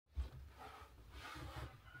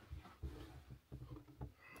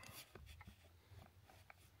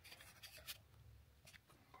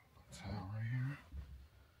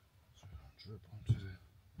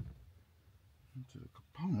to the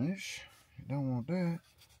components. You don't want that.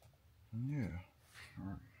 Yeah. All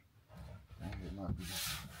right. I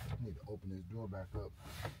need to open this door back up.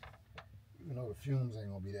 Even though the fumes ain't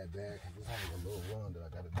gonna be that bad, because it's only a little run that I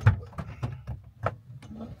gotta do,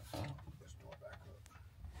 but this door back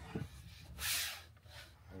up.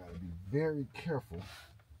 I gotta be very careful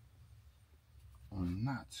on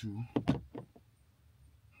not to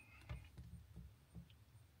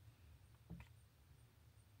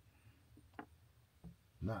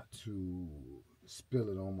spill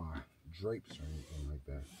it on my drapes or anything like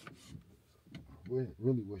that. I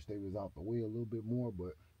really wish they was out the way a little bit more, but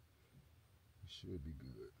it should be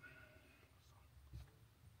good.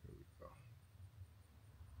 So, here we go.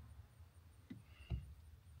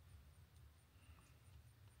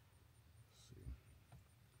 Let's see.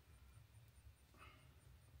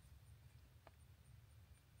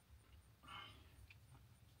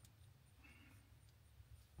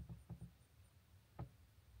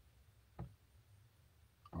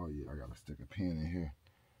 Oh yeah, I gotta stick a pin in here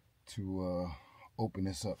to open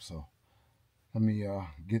this up. So let me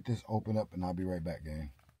get this open up and I'll be right back,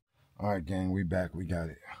 gang. All right, gang, we back. We got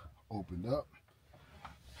it opened up.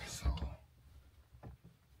 So once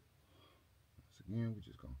again, we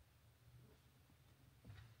just gonna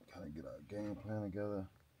kind of get our game plan together.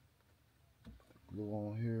 Put the glue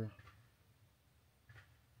on here.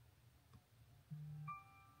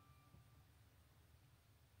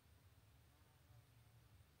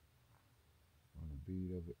 On the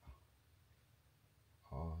bead of it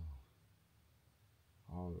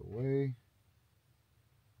all the way.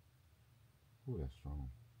 Ooh, that's strong.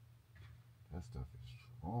 That stuff is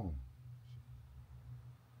strong.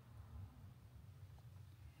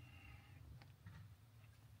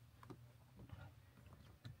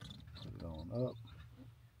 Put it on up.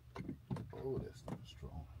 Oh, that stuff is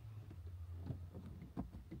strong.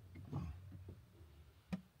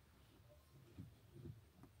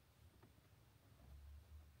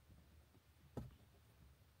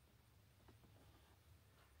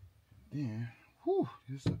 Then, whew,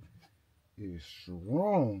 this stuff is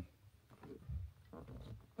strong.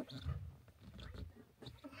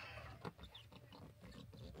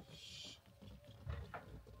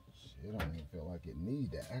 Shit, I don't even feel like it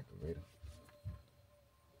needs that activator.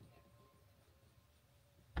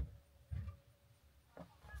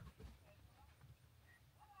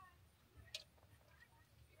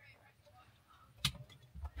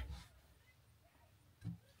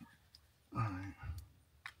 Alright.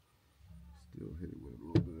 Still hit it with a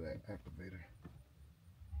little bit of that activator.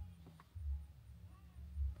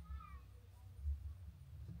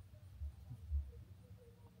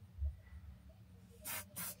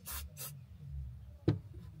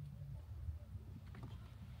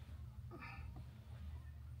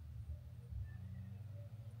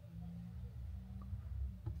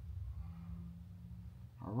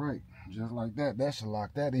 Alright, just like that, that should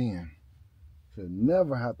lock that in. Should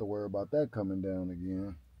never have to worry about that coming down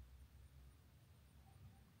again.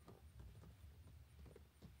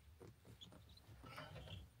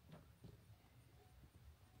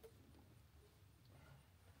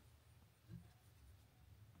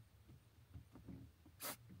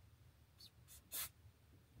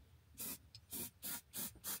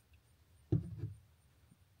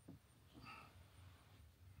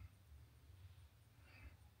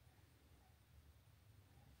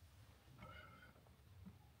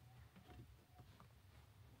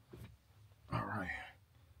 Alright.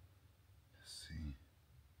 Let's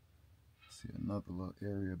see another little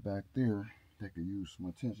area back there that could use some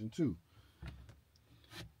attention too.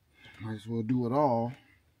 Might as well do it all.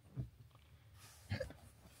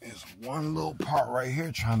 There's one little part right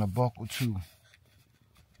here trying to buckle too.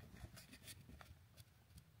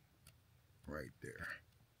 Right there.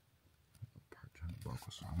 Part trying to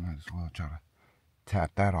buckle, so I might as well try to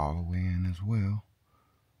tap that all the way in as well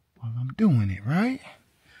while I'm doing it, right?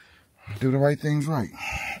 Do the right things right.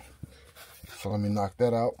 So let me knock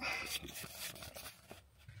that out.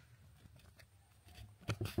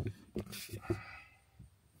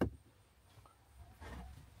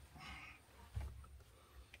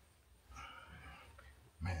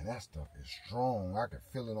 Man, that stuff is strong. I can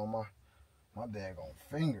feel it on my daggone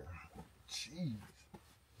finger. Jeez.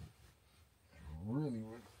 Really,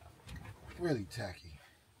 really tacky.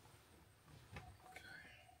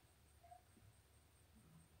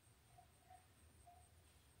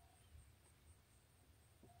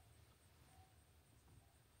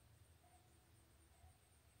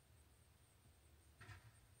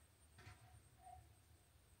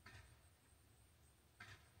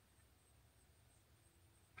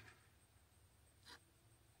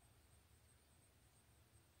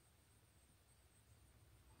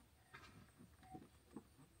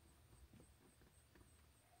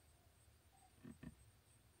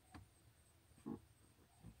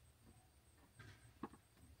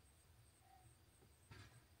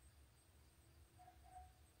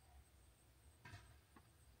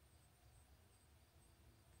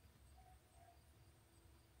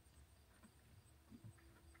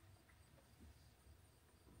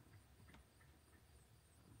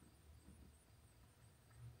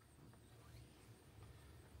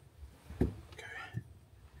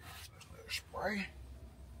 spray.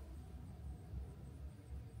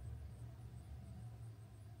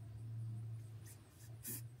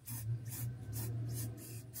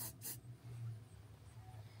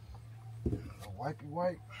 Wipey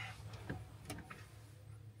wipe.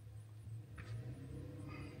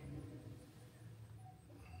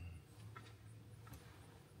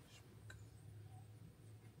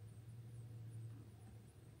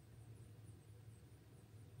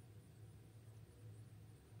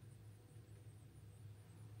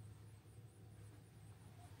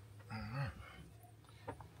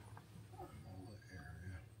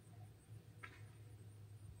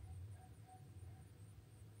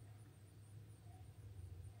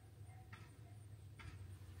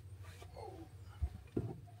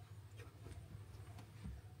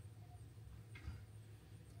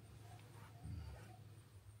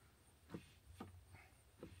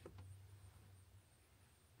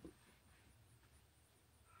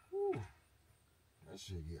 That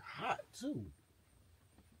shit get hot too.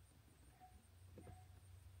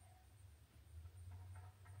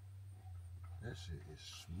 That shit is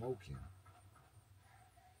smoking.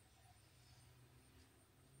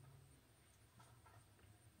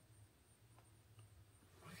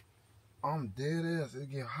 I'm dead ass, it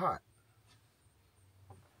get hot.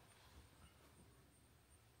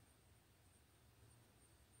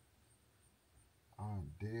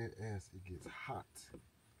 I'm dead ass, it gets hot.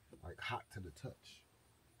 Like hot to the touch.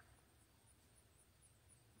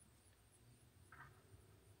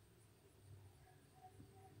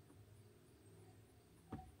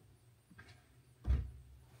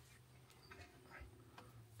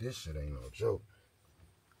 This shit ain't no joke.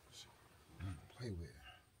 I'm gonna play with it.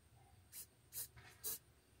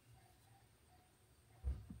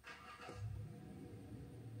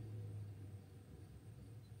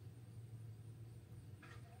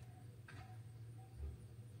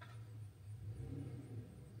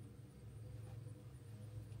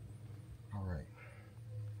 All right,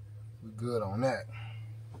 we good on that.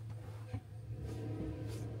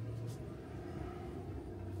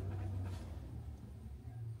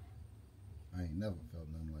 I ain't never felt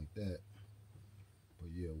nothing like that. But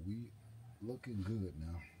yeah, we looking good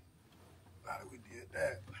now. Now that we did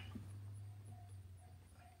that.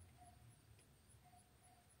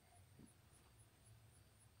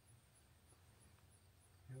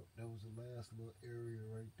 Yep, that was the last little area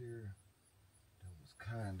right there. That was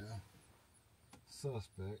kinda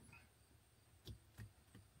suspect.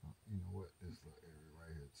 You know what? This little area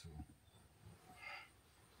right here too.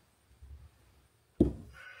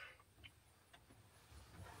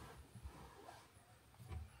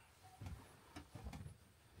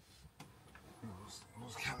 It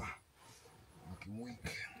was kind of looking weak.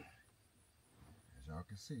 As y'all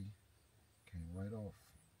can see, came right off.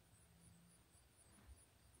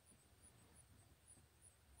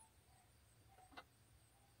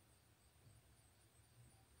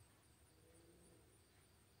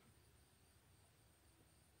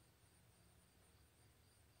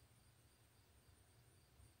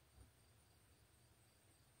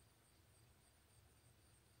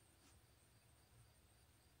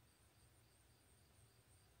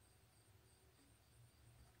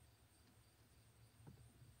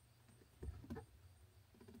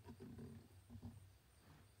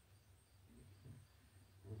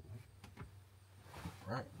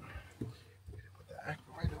 Right. Put the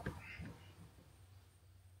actor right up.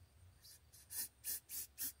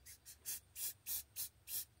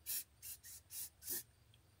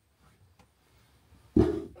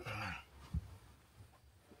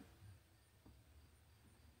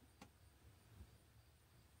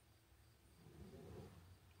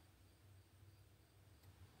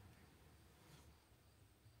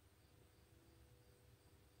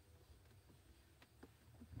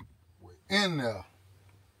 We're in there.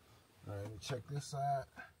 All right, let me check this side.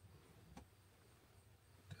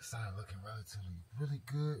 This side looking relatively really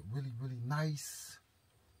good, really nice.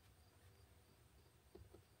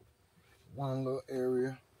 One little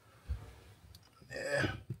area.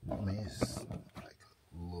 Yeah, I mean it's like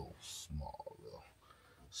a little small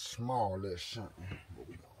little something. But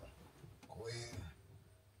we gonna go ahead,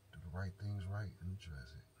 do the right things right, and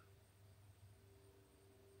address it.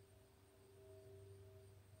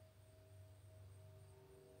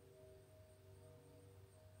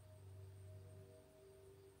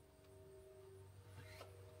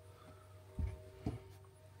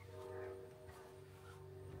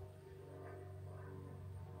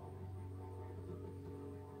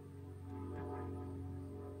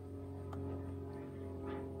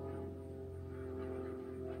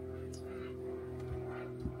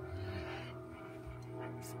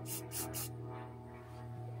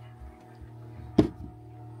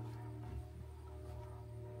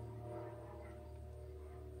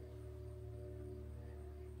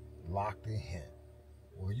 locked in.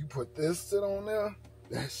 When you put this shit on there,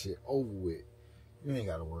 that shit over with. You ain't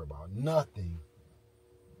got to worry about nothing.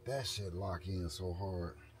 That shit lock in so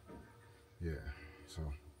hard. Yeah, so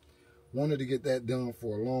wanted to get that done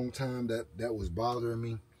for a long time. That was bothering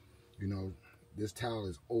me. You know, this towel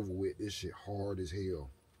is over with. This shit hard as hell.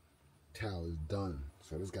 Towel is done.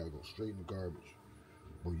 So this got to go straight in the garbage.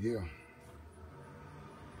 But yeah,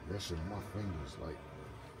 that shit on my fingers, like,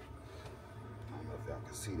 I don't know if y'all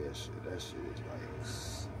can see that shit. That shit is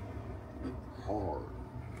like hard.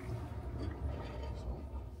 So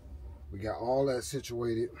we got all that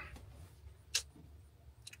situated.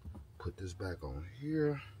 Put this back on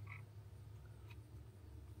here.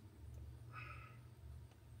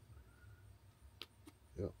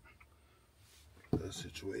 Yep. That's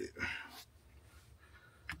situated.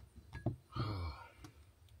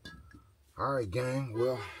 All right, gang.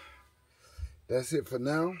 Well, that's it for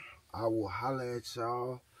now. I will holler at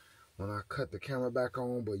y'all when I cut the camera back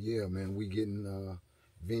on. But yeah, man, we getting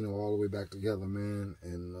Vino all the way back together, man.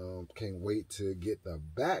 And can't wait to get the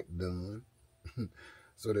back done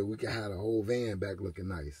so that we can have the whole van back looking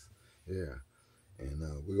nice. Yeah. And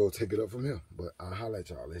we're going to take it up from here. But I'll holler at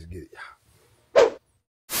y'all. Let's get it.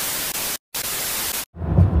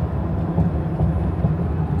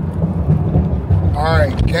 All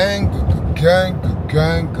right, gang.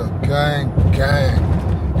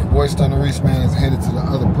 Your boy Stunner Reese, man, is headed to the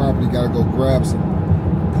other property. Got to go grab some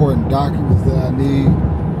important documents that I need.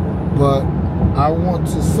 But I want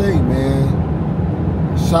to say, man,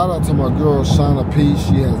 shout out to my girl Shauna P.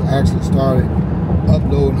 She has actually started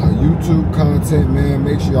uploading her YouTube content, man.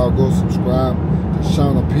 Make sure y'all go subscribe to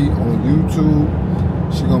Shauna P on YouTube.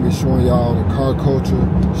 She's gonna be showing y'all the car culture.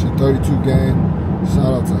 She 32 gang.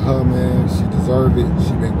 Shout out to her, man. She deserved it.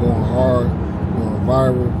 She been going hard, going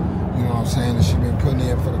viral. You know what I'm saying? And she been putting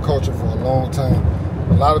in for the culture for a long time.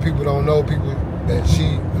 A lot of people don't know people that she,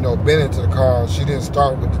 you know, been into the cars. She didn't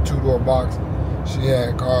start with the two-door box. She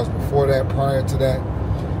had cars before that, prior to that.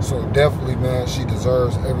 So definitely, man, she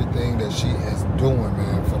deserves everything that she is doing,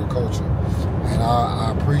 man, for the culture. And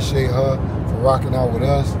I appreciate her for rocking out with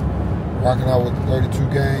us, rocking out with the 32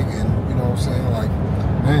 gang, and you know what I'm saying? Like,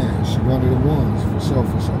 man, she one of the ones, for sure,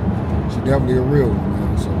 for sure. She definitely a real one,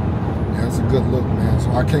 man. So yeah, it's a good look, man.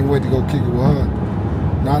 So I can't wait to go kick it with her.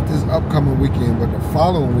 Not this upcoming weekend, but the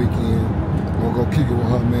following weekend, we'll go kick it with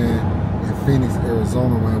her, man, in Phoenix,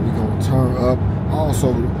 Arizona, man. We're gonna turn up.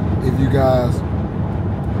 Also, if you guys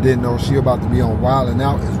didn't know, she about to be on Wildin'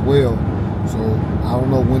 Out as well. So I don't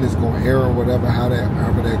know when it's gonna air or whatever,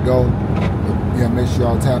 however that go. But yeah, make sure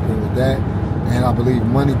y'all tap in with that. And I believe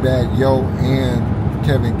Moneybag Yo and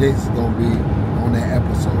Kevin Gates is gonna be on that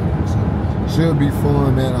episode. So should be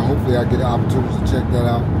fun, man. Hopefully I get an opportunity to check that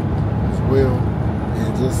out as well.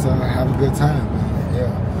 And just have a good time, man.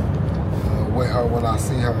 Yeah. With her when I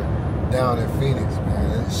see her down in Phoenix,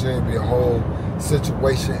 man. It should be a whole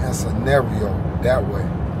situation and scenario that way.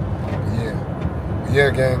 Yeah,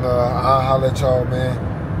 gang, I'll holler at y'all, man,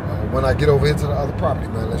 when I get over here to the other property,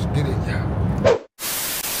 man. Let's get it, yeah.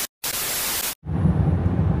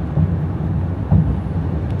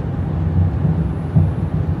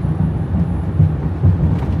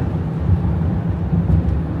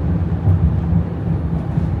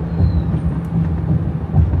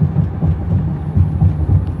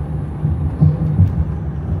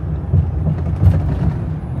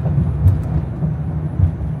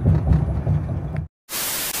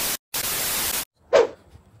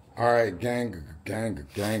 All right, gang.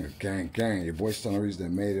 Your boy Stunner Reese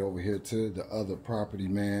that made it over here to the other property,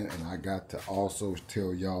 man. And I got to also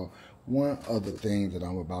tell y'all one other thing that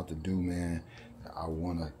I'm about to do, man. I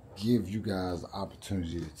want to give you guys the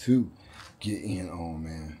opportunity to get in on,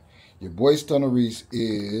 man. Your boy Stunner Reese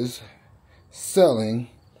is selling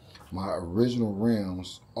my original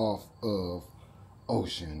rims off of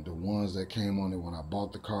Ocean. The ones that came on it when I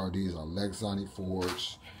bought the car. These are Lexani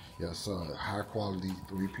forged. Yes, high quality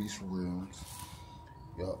 3-piece rims.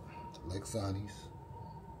 Yup, Lexani's.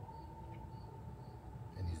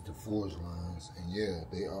 And these the forged lines. And yeah,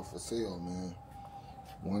 they are for sale, man.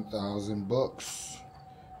 $1,000.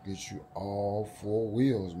 Get you all 4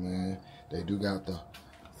 wheels, man. They do got the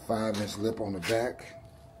 5-inch lip on the back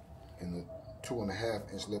and the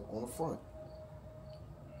 2.5-inch lip on the front.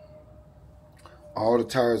 All the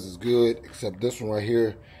tires is good, except this one right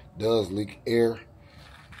here does leak air.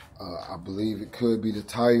 I believe it could be the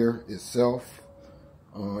tire itself.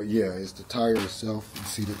 Yeah, it's the tire itself. You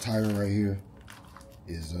see the tire right here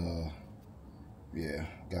is, yeah,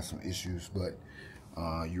 got some issues. But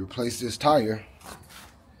you replace this tire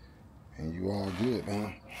and you all good,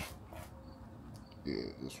 man.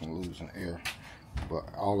 Yeah, this one losing air. But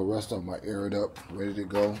all the rest of them are aired up, ready to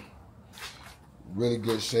go. Really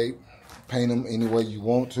good shape. Paint them any way you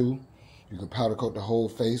want to. You can powder coat the whole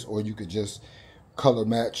face, or you could just color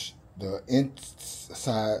match the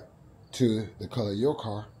inside to the color of your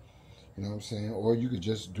car. You know what I'm saying? Or you could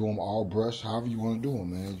just do them all brush, however you want to do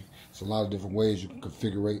them, man. It's a lot of different ways you can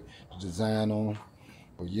configure the design on them.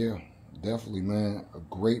 But yeah, definitely, man, a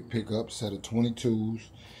great pickup. Set of 22s.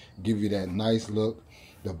 Give you that nice look.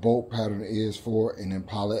 The bolt pattern is for an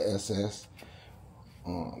Impala SS,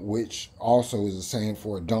 which also is the same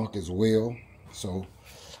for a Dunk as well. So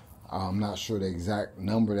I'm not sure the exact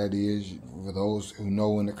number that is. For those who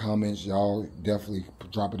know in the comments, y'all definitely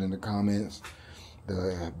drop it in the comments.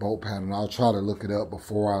 The bolt pattern, I'll try to look it up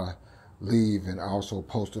before I leave, and I also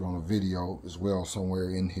post it on a video as well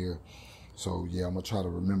somewhere in here. So yeah, I'm gonna try to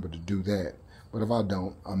remember to do that. But if I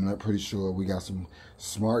don't, I'm not pretty sure we got some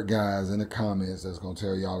smart guys in the comments that's gonna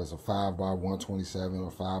tell y'all it's a 5x127 or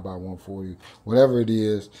 5x140, whatever it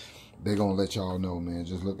is. They're gonna let y'all know, man.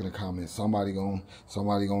 Just look in the comments. Somebody gonna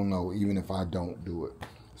know, even if I don't do it.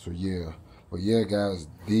 So yeah. But yeah, guys,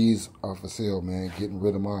 these are for sale, man. Getting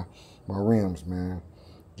rid of my rims, man.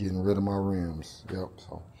 Getting rid of my rims. Yep.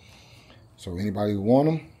 So anybody who want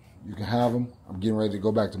them, you can have them. I'm getting ready to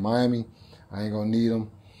go back to Miami. I ain't gonna need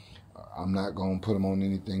them. I'm not gonna put them on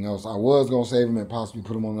anything else. I was gonna save them and possibly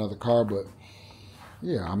put them on another car, but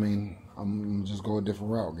yeah, I mean, I'm gonna just go a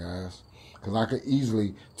different route, guys. Because I could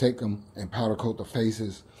easily take them and powder coat the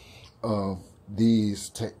faces of these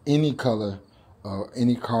to any color of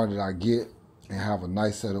any car that I get and have a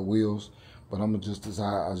nice set of wheels. But I just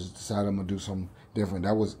decided I'm gonna do something different.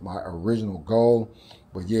 That was my original goal.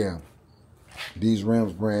 But yeah, these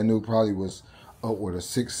rims brand new probably was upward of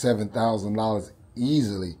 $6,000-7,000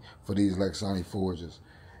 easily for these Lexani Forges.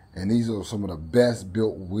 And these are some of the best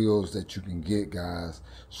built wheels that you can get, guys.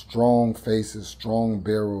 Strong faces, strong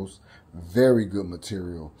barrels, very good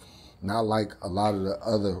material. Not like a lot of the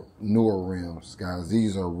other newer rims, guys.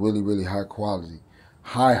 These are really, really high quality.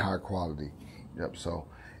 High quality. Yep, so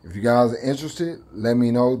if you guys are interested, let me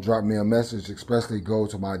know. Drop me a message, especially go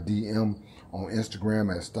to my DM on Instagram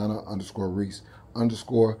at stunner_Reese_.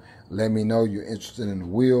 Let me know you're interested in the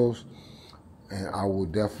wheels, and I will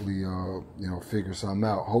definitely, figure something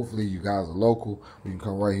out. Hopefully you guys are local. We can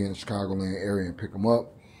come right here in the Chicagoland area and pick them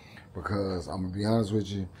up, because I'm gonna be honest with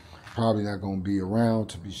you, probably not gonna be around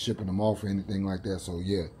to be shipping them off or anything like that. So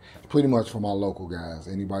yeah, it's pretty much for my local guys,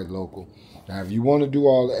 anybody local. Now, if you want to do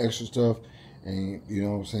all the extra stuff and, you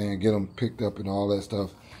know what I'm saying, get them picked up and all that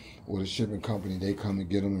stuff with a shipping company, they come and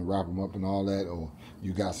get them and wrap them up and all that, or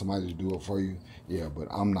you got somebody to do it for you, yeah, but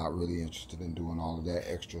I'm not really interested in doing all of that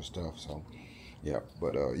extra stuff. So yeah,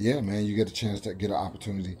 but yeah, man, you get a chance to get an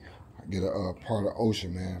opportunity, get a part of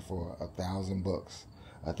Ocean, man, for $1,000.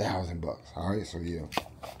 $1,000. All right, so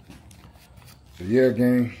yeah,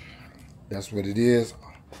 gang, that's what it is.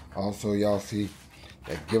 Also, y'all see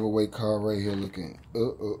that giveaway card right here looking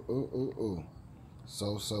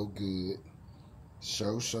so good.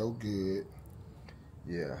 So good.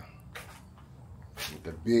 Yeah. With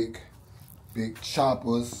the big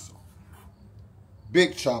choppers.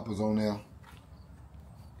 Big choppers on there.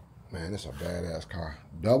 Man, it's a badass car.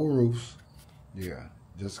 Double roofs. Yeah.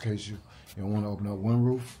 Just in case you don't want to open up one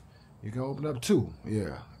roof, you can open up two.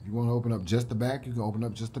 Yeah. If you want to open up just the back, you can open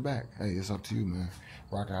up just the back. Hey, it's up to you, man.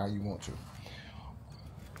 Rock it how you want to.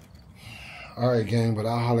 All right, gang, but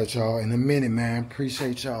I'll holler at y'all in a minute, man.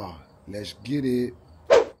 Appreciate y'all. Let's get it.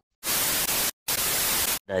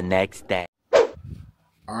 The next day.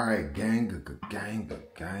 All right, gang. It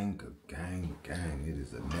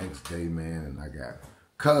is the next day, man, and I got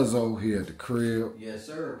Cuzzo here at the crib. Yes,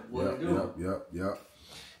 sir. What we doing? Yep.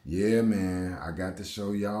 Yeah, man, I got to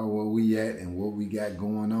show y'all where we at and what we got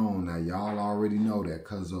going on. Now, y'all already know that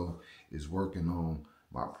Cuzzo is working on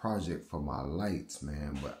my project for my lights,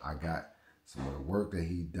 man, but I got some of the work that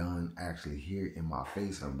he done actually here in my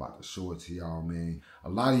face. I'm about to show it to y'all, man. A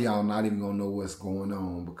lot of y'all not even gonna know what's going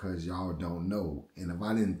on because y'all don't know. And if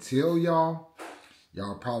I didn't tell y'all,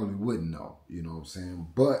 y'all probably wouldn't know, you know what I'm saying?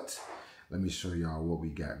 But let me show y'all what we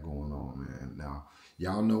got going on, man. Now,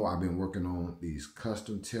 y'all know I've been working on these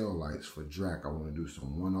custom tail lights for Drac. I want to do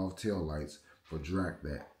some one-off tail lights for Drac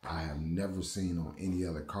that I have never seen on any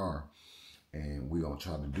other car. And we're going to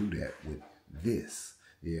try to do that with this.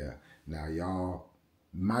 Yeah. Now, y'all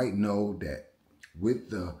might know that with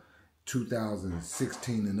the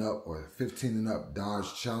 2016 and up or 15 and up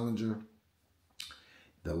Dodge Challenger,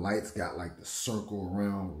 the lights got like the circle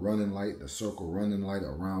around running light, the circle running light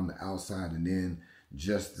around the outside, and then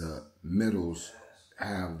just the middles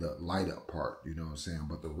have the light up part, you know what I'm saying?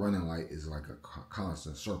 But the running light is like a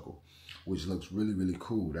constant circle, which looks really, really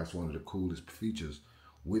cool. That's one of the coolest features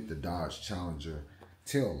with the Dodge Challenger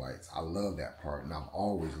tail lights. I love that part, and I've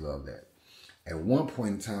always loved that. At one point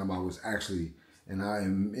in time, I was actually, and I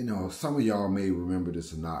am, you know, some of y'all may remember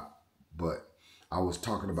this or not, but I was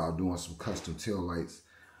talking about doing some custom tail lights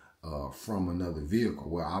from another vehicle,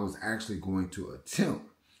 where I was actually going to attempt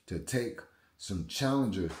to take some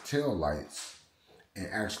Challenger tail lights and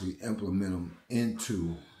actually implement them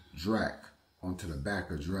into DRAC, onto the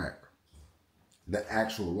back of DRAC, the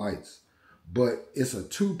actual lights. But it's a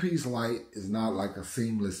two-piece light. It's not like a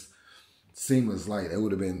seamless light. It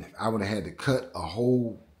would have been, I would have had to cut a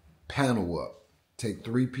whole panel up, take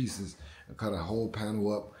 3 pieces and cut a whole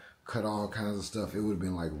panel up, cut all kinds of stuff. It would have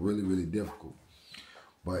been like really, really difficult.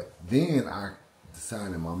 But then I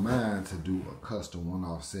decided in my mind to do a custom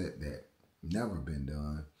one-off set that never been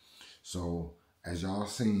done. So as y'all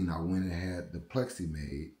seen, I went and had the plexi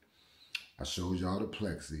made. I showed y'all the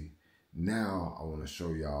plexi. Now I want to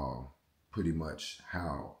show y'all pretty much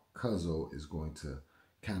how Cuzzo is going to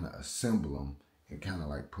kind of assemble them and kind of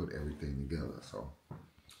like put everything together. So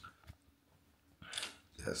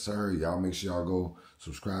yes, sir. Y'all make sure y'all go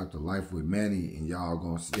subscribe to Life with Manny, and y'all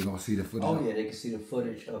gonna see the footage. Oh yeah, they can see the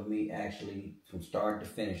footage of me actually from start to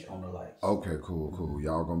finish on the lights. Okay, cool, cool.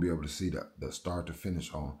 Y'all gonna be able to see the start to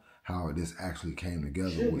finish on how this actually came together.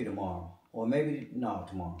 Should be tomorrow, or maybe no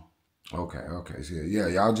tomorrow. Okay, okay. So yeah,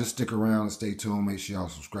 y'all just stick around and stay tuned. Make sure y'all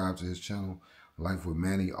subscribe to his channel, Life with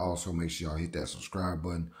Manny. Also, make sure y'all hit that subscribe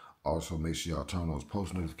button. Also, make sure y'all turn those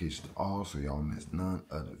post notifications on so y'all miss none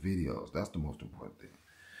of the videos. That's the most important thing.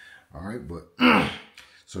 All right, but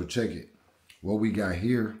so check it. What we got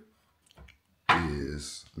here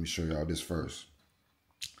is, let me show y'all this first.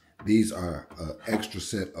 These are an extra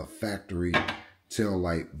set of factory tail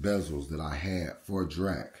light bezels that I had for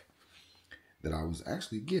DRAC that I was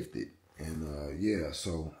actually gifted. And yeah,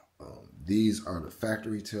 so these are the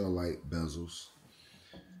factory tail light bezels.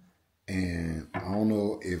 And I don't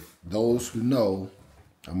know if those who know,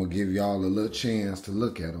 I'm going to give y'all a little chance to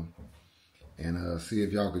look at them and see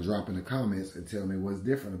if y'all could drop in the comments and tell me what's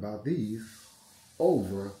different about these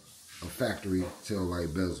over a factory tail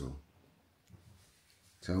light bezel.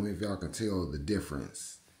 Tell me if y'all can tell the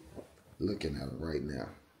difference looking at it right now.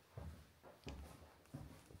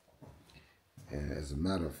 And as a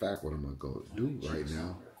matter of fact, what I'm going to go do right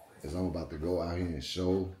now is I'm about to go out here and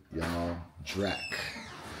show y'all DRAC.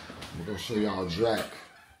 I'm going to show y'all DRAC.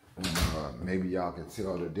 And maybe y'all can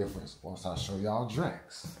tell the difference once I show y'all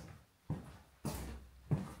DRACs.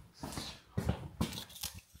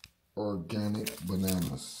 Organic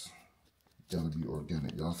bananas. Gotta be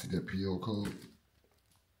organic. Y'all see that PO code?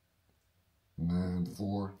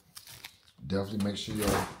 94. Definitely make sure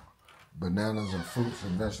your bananas and fruits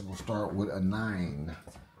and vegetables start with a 9.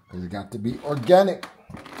 Because it got to be organic.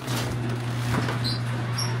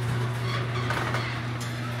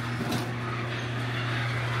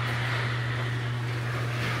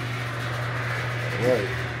 Right.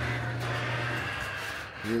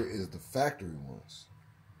 Here is the factory ones.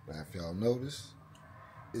 Now, if y'all notice,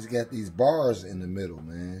 it's got these bars in the middle,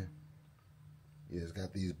 man. Yeah, it's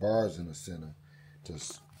got these bars in the center to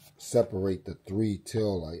separate the 3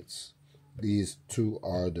 tail lights. These 2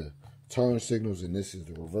 are the turn signals, and this is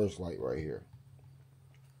the reverse light right here.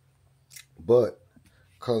 But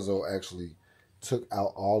Cuzzo actually took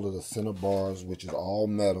out all of the center bars, which is all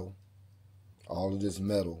metal, all of this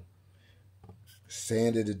metal,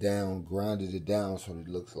 sanded it down, grinded it down so that it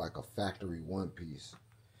looks like a factory 1-piece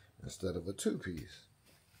instead of a 2-piece.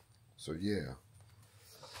 So yeah.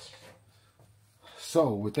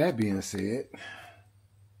 So with that being said,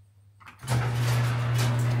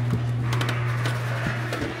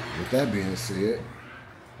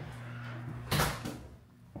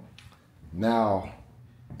 now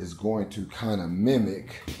it's going to kind of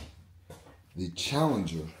mimic the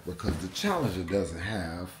Challenger, because the Challenger doesn't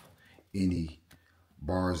have any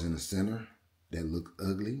bars in the center that look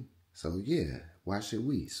ugly. So yeah, why should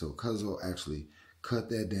we? So Cuzzo actually cut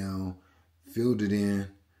that down, filled it in,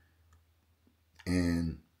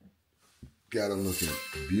 and got it looking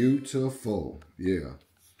beautiful. Yeah.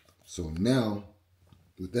 So now,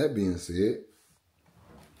 with that being said,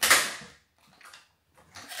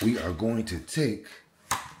 we are going to take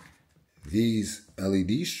these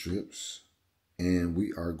LED strips and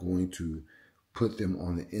we are going to put them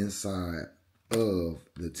on the inside of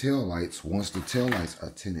the tail lights once the tail lights are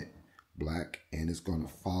tinted black, and it's going to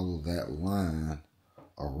follow that line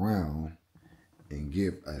around and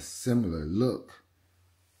give a similar look.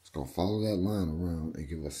 It's going to follow that line around and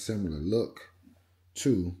give a similar look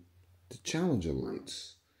to the Challenger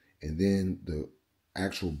lights. And then the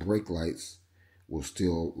actual brake lights will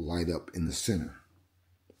still light up in the center.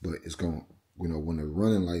 But it's going to, you know, when the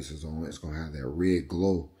running lights is on, it's going to have that red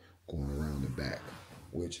glow going around the back,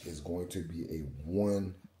 which is going to be a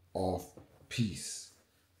one-off piece.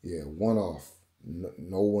 Yeah, one-off.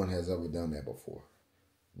 No one has ever done that before.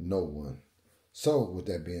 No one. So, with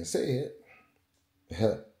that being said,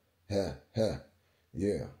 yeah,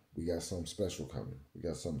 we got something special coming. We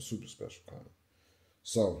got something super special coming.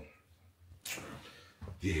 So,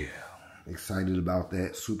 yeah, excited about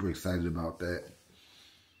that. Super excited about that.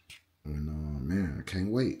 And, man, I can't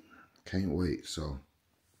wait. Can't wait. So,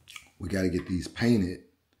 we got to get these painted.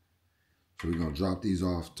 So, we're going to drop these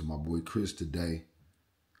off to my boy Chris today.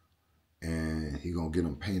 And he going to get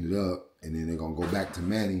them painted up. And then they're going to go back to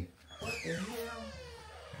Manny. What the hell?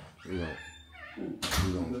 We're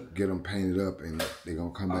going to get them painted up. And they're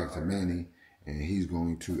going to come back to Manny. And he's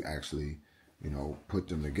going to actually, you know, put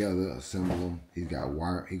them together, assemble them. He's got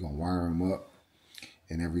wire. He's going to wire them up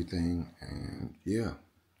and everything. And, yeah.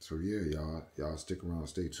 So, yeah, y'all stick around.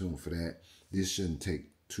 Stay tuned for that. This shouldn't take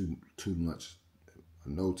too much,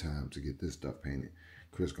 no time to get this stuff painted.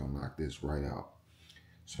 Chris going to knock this right out.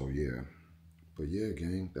 So, yeah. But, yeah,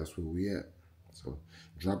 gang, that's where we at. So,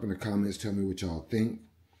 drop in the comments. Tell me what y'all think.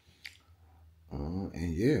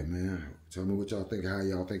 And, yeah, man, tell me what y'all think, how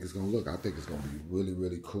y'all think it's going to look. I think it's going to be really,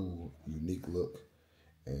 really cool, unique look.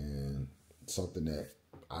 And something that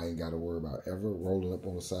I ain't got to worry about ever rolling up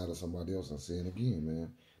on the side of somebody else and saying again,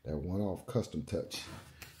 man. That one-off custom touch.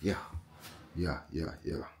 Yeah. But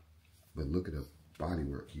look at the body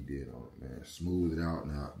work he did on it, man. Smooth it out.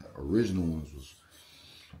 Now, the original ones was,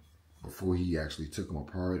 before he actually took them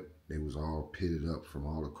apart, they was all pitted up from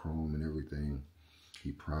all the chrome and everything.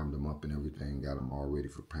 He primed them up and everything, got them all ready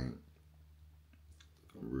for paint.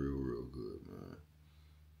 Real good, man.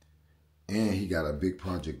 And he got a big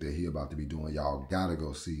project that he about to be doing. Y'all gotta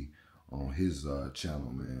go see on his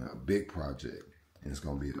channel, man. A big project. And it's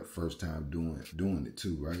gonna be the first time doing it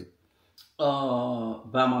too, right?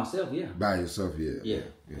 By myself, yeah. By yourself, yeah. Yeah.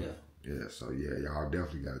 So yeah, y'all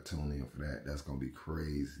definitely gotta tune in for that. That's gonna be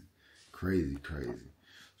crazy.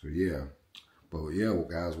 So yeah. But yeah, well,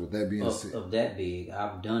 guys, with that being said, of that big,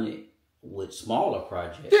 I've done it with smaller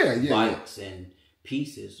projects. Yeah. Bikes and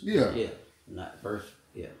pieces. Yeah. Not first,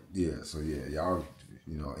 yeah. Yeah, so yeah, y'all,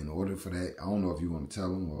 you know, in order for that, I don't know if you want to tell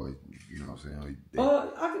them or, you know what I'm saying?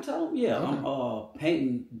 I can tell them, yeah. Okay. I'm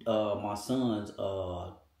painting my son's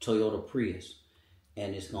Toyota Prius,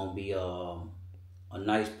 and it's going to be a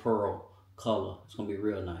nice pearl color. It's going to be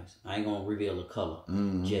real nice. I ain't going to reveal the color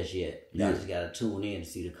just yet. Y'all just got to tune in to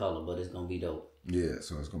see the color, but it's going to be dope. Yeah,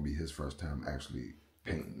 so it's going to be his first time actually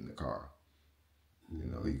painting the car. You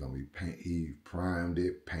know, he gonna be he primed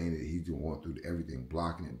it, painted. He just went through everything,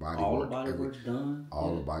 blocking it, body all work, the body work's done.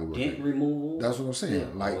 All the body work, dent removal. That's what I'm saying.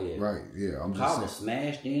 Yeah. Like, right? Yeah, I'm just saying.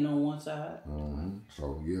 Smashed in on one side.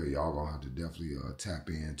 So yeah, y'all gonna have to definitely tap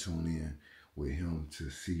in, tune in with him to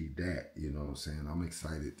see that. You know what I'm saying? I'm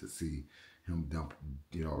excited to see him dump.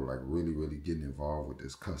 You know, like really getting involved with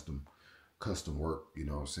this custom work. You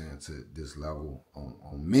know what I'm saying? To this level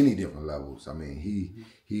on many different levels. I mean, he.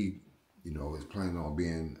 You know, is planning on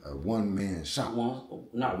being a one-man shop. One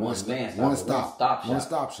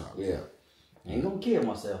stop shop. Yeah. I ain't gonna kill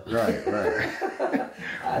myself. Right.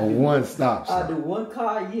 A one-stop shop. I do one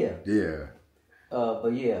car a year. Yeah.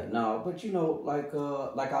 But you know,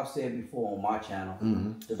 like I've said before on my channel,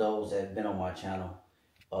 to those that have been on my channel,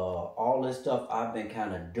 all this stuff I've been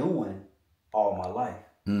kind of doing all my life,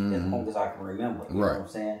 as long as I can remember. You know what I'm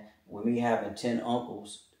saying? With me having 10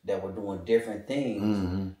 uncles that were doing different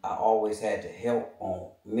things, I always had to help on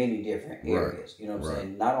many different areas. You know what I'm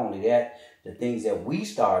saying? Not only that, the things that we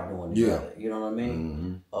started doing together. You know what I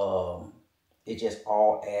mean? It just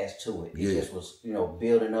all adds to it. It just was, you know,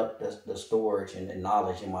 building up the storage and the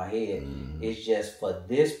knowledge in my head. It's just for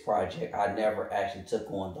this project, I never actually took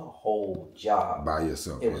on the whole job. By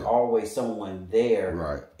yourself. It was always someone there.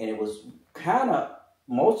 Right. And it was kind of,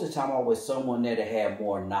 most of the time, always someone there that had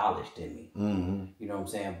more knowledge than me. You know what I'm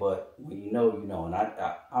saying? But when you know, you know. And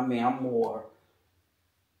I mean, I'm more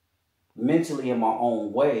mentally in my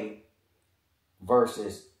own way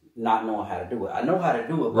versus not knowing how to do it. I know how to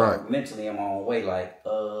do it, but mentally in my own way, like,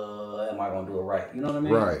 am I going to do it right? You know what I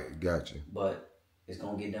mean? Right, gotcha. But it's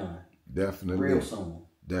going to get done. Definitely. Real soon.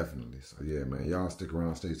 Definitely. So, yeah, man, y'all stick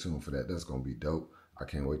around, stay tuned for that. That's going to be dope. I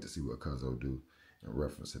can't wait to see what Cuzzo do in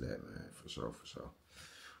reference to that, man. For sure.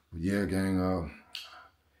 But yeah, gang,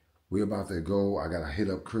 we about to go. I got to hit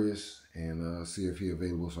up Chris and see if he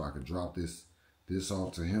available so I can drop this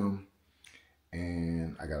off to him.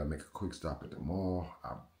 And I got to make a quick stop at the mall.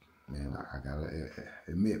 man, I gotta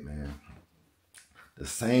admit, man, the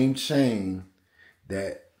same chain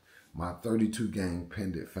that my 32 gang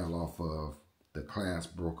pendant fell off of, the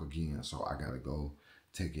clasp broke again. So I gotta go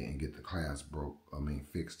take it and get the clasp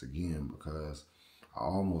fixed again, because I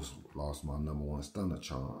almost lost my #1 stunner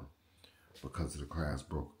charm because of the clasp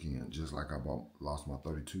broke again, just like I lost my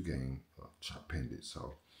 32 gang pendant.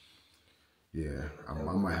 So yeah, I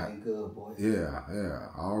might have. Good, boy. Yeah.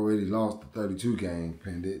 I already lost the 32 gang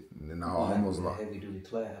pendant, and then I almost lost heavy duty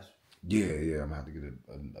clasp. Yeah, I'm gonna have to get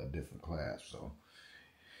a different clasp. So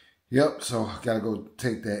yep, so I gotta go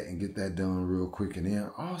take that and get that done real quick. And then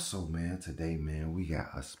also, man, today, man, we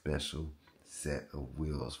got a special set of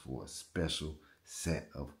wheels for a special set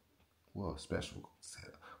of,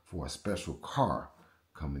 for a special car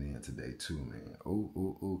coming in today too, man.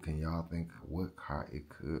 Ooh, can y'all think what car it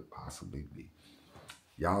could possibly be?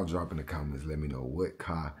 Y'all drop in the comments, let me know what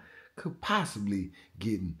car could possibly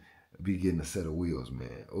be getting a set of wheels,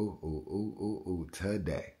 man. Ooh,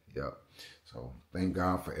 today. Yep. So thank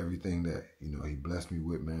God for everything that, he blessed me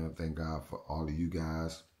with, man. Thank God for all of you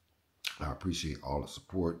guys. I appreciate all the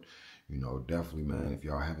support. Definitely, man, if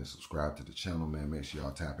y'all haven't subscribed to the channel, man, make sure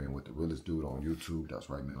y'all tap in with the realest dude on YouTube. That's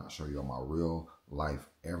right, man. I show y'all my real life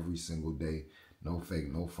every single day. No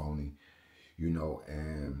fake, no phony,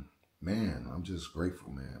 and man, I'm just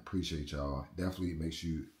grateful, man. Appreciate y'all. Definitely make sure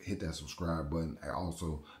you hit that subscribe button. And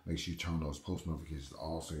also make sure you turn those post notifications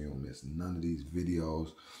off so you don't miss none of these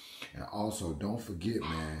videos. And also don't forget,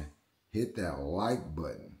 man, hit that like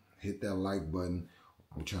button. Hit that like button.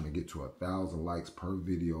 I'm trying to get to 1,000 likes per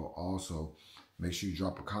video. Also, make sure you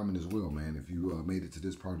drop a comment as well, man. If you made it to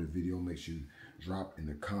this part of the video, make sure you drop in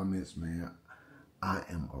the comments, man. I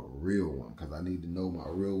am a real one, because I need to know my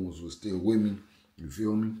real ones were still with me. You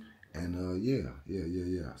feel me? And yeah.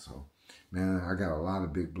 So, man, I got a lot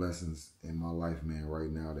of big blessings in my life, man,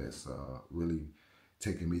 right now that's really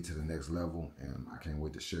taking me to the next level, and I can't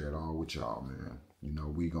wait to share it all with y'all, man.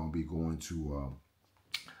 We gonna be going to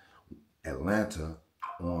Atlanta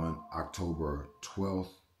on October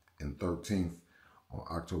 12th and 13th. On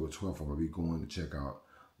October 12th, I'm gonna be going to check out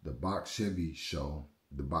the Box Chevy show,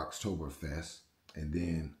 the Boxtoberfest, and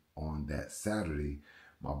then on that Saturday,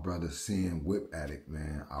 my brother Sin Whip Addict,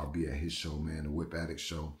 man, I'll be at his show, man, the Whip Addict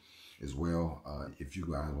show as well. If you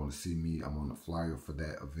guys want to see me, I'm on the flyer for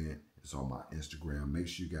that event. It's on my Instagram. Make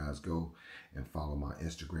sure you guys go and follow my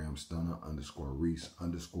Instagram, Stunner_Reese_.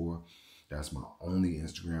 That's my only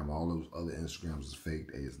Instagram. All those other Instagrams is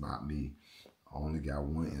fake. It's not me. I only got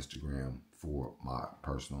one Instagram for my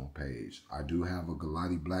personal page. I do have a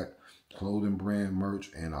GALAUDI Black clothing brand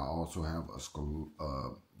merch, and I also have a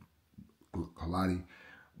GALAUDI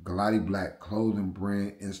Black clothing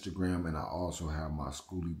brand Instagram, and I also have my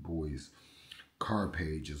Schoolie Boys car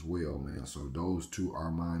page as well, man. So those two are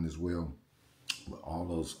mine as well. But all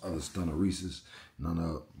those other Stunner Reese's, none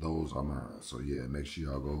of those are mine. So yeah, make sure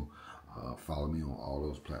y'all go follow me on all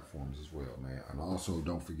those platforms as well, man. And also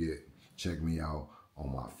don't forget, check me out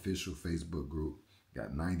on my official Facebook group.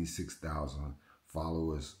 Got 96,000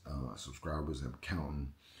 followers, subscribers, and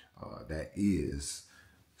counting. That is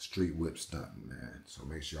Street Whip Stunting, man. So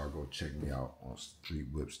make sure y'all go check me out on Street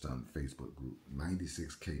Whip Stunting Facebook group.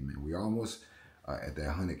 96K, man. We almost at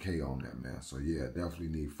that 100K on that, man. So yeah, definitely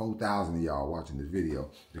need 4,000 of y'all watching this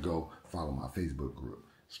video to go follow my Facebook group,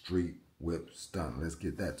 Street Whip Stunting. Let's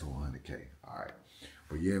get that to 100K. All right.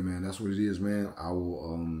 But yeah, man, that's what it is, man. I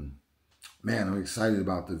will, man, I'm excited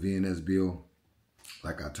about the VNS bill.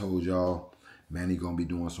 Like I told y'all, Manny gonna be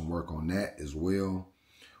doing some work on that as well.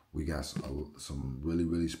 We got some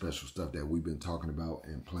really special stuff that we've been talking about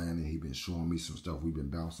and planning. He's been showing me some stuff. We've been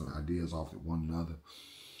bouncing ideas off of one another.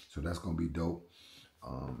 So that's going to be dope.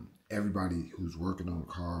 Everybody who's working on the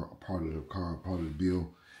car, a part of the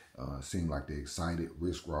bill, seem like they're excited.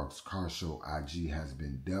 Risk Rock's Car Show IG has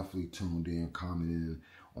been definitely tuned in, commenting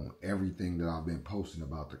on everything that I've been posting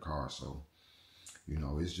about the car. So,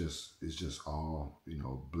 it's just all,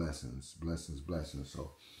 blessings.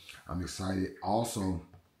 So I'm excited. Also,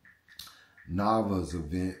 Nava's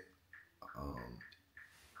event,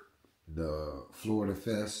 the Florida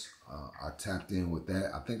Fest, I tapped in with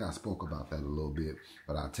that. I think I spoke about that a little bit,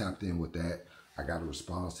 but I tapped in with that. I got a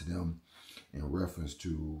response to them in reference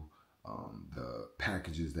to the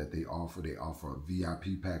packages that they offer. They offer a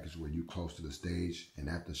VIP package where you close to the stage, and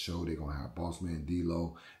at the show they're going to have Bossman,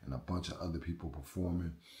 D-Lo, and a bunch of other people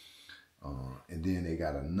performing. And then they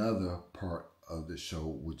got another part of the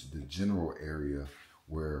show, which is the general area,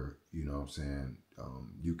 where,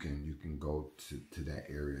 you can go to that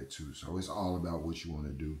area too. So it's all about what you want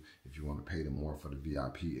to do. If you want to pay them more for the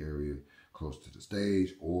VIP area close to the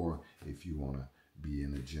stage, or if you want to be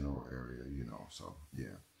in the general area, you know. So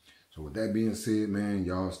yeah. So with that being said, man,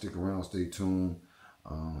 y'all stick around, stay tuned.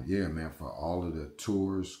 Yeah, man, for all of the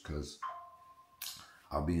tours, because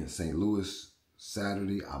I'll be in St. Louis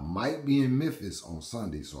Saturday. I might be in Memphis on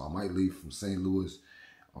Sunday, so I might leave from St. Louis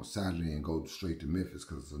on Saturday and go straight to Memphis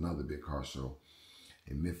because it's another big car show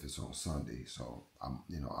in Memphis on Sunday. So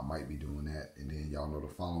I might be doing that. And then y'all know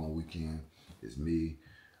the following weekend is me,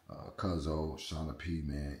 Cuzzo, Shauna P,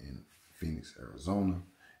 man, in Phoenix, Arizona.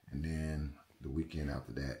 And then the weekend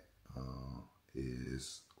after that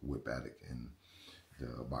is Whip Addict and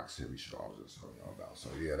the Box Series show I was just telling y'all about. So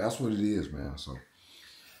yeah, that's what it is, man. So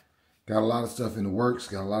got a lot of stuff in the works,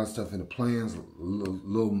 got a lot of stuff in the plans, a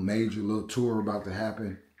little major tour about to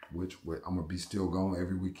happen, which I'm going to be still going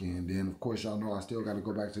every weekend. Then, of course, y'all know I still got to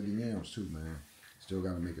go back to the Yams, too, man. Still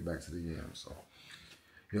got to make it back to the Yams. So,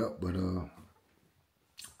 yep, but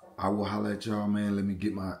I will holler at y'all, man. Let me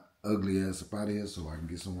get my ugly ass up out of here so I can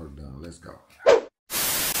get some work done. Let's go.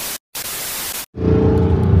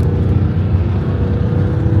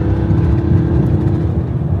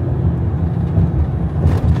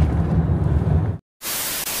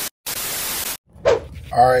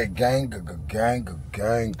 All right, gang,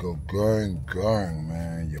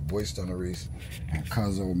 man. Your boy Stunner Reese and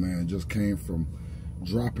Cuzzo, man, just came from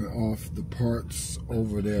dropping off the parts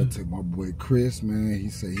over there to my boy Chris, man. He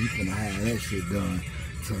said he finna have that shit done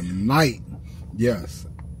tonight. Yes.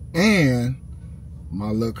 And my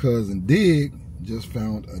little cousin Dig just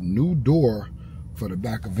found a new door for the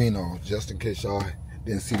back of Vino, just in case y'all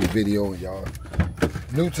didn't see the video and y'all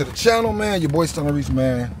new to the channel, man. Your boy Stunner Reese,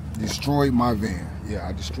 man, destroyed my van. Yeah,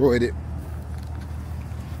 I destroyed it.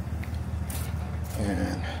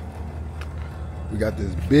 And we got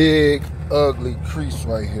this big, ugly crease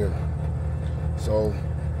right here. So,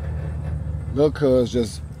 Lil Cuz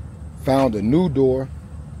just found a new door.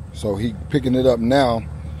 So he picking it up now.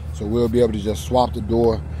 So we'll be able to just swap the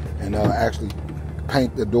door and actually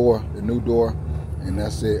paint the door, the new door. And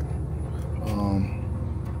that's it.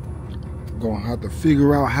 Gonna have to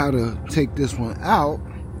figure out how to take this one out.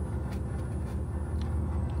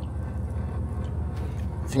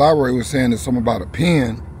 Flowery was saying there's something about a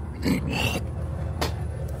pen.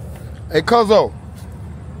 Hey, Cuzzo.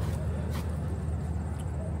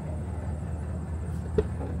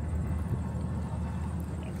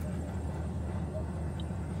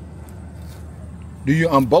 Do you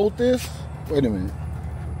unbolt this? Wait a minute.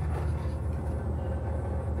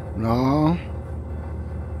 No.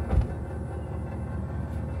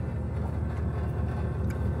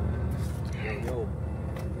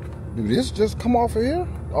 Did this just come off of here?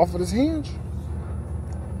 Off of this hinge?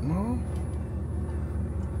 No.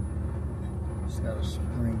 It's got a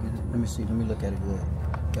spring in it. Let me see. Let me look at it good.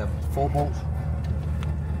 Got 4 bolts.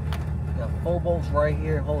 Got 4 bolts right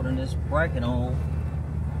here holding this bracket on.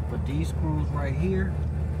 But these screws right here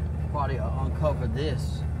probably uncover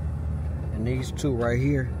this. And these 2 right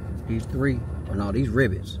here, these 3, or no, these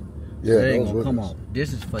rivets. Yeah, they ain't gonna come off.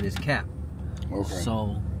 This is for this cap. Okay.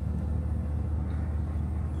 So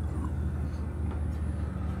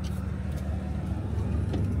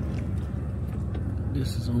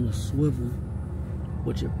this is on the swivel,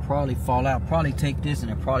 which it probably fall out. Probably take this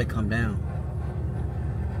and it probably come down.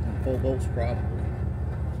 And 4 bolts probably.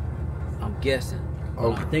 I'm guessing.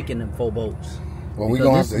 Okay. I'm thinking them 4 bolts. Well, we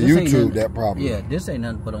gonna have to YouTube that problem. Yeah, this ain't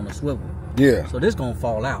nothing but on a swivel. Yeah. So this gonna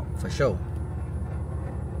fall out for sure.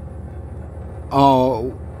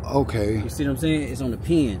 Oh, okay. You see what I'm saying? It's on the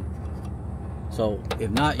pin. So if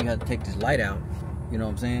not, you got to take this light out. You know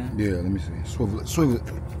what I'm saying? Yeah. Let me see. Swivel. It's on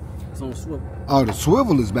the swivel. Oh, the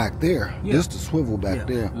swivel is back there. Yeah. This the swivel back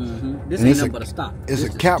there. Mm-hmm. This ain't nothing but a stop. It's a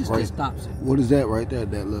cap, just right? Stops it. What is that right there?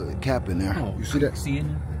 That little cap in there. Oh, you see that? See it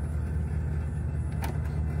there?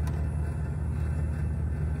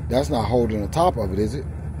 That's not holding the top of it, is it?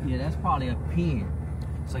 Yeah, that's probably a pin.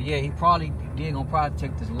 So yeah, he probably gonna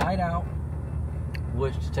take this light out.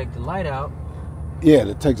 Which to take the light out. Yeah,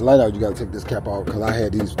 to take the light out, you gotta take this cap out because I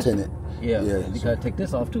had these tinted. Yeah, you gotta take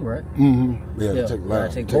this off too, right? Mm-hmm. Yeah, yeah. take the light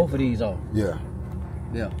out. Take both of these off. Yeah.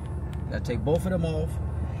 Yeah. Gotta take both of them off.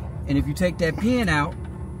 And if you take that pin out,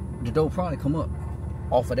 the door probably come up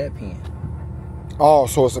off of that pin. Oh,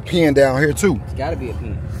 so it's a pin down here too? It's gotta be a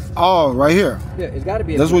pin. Oh, right here. Yeah, it's gotta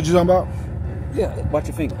be a That's pin. what you're talking about? Yeah, watch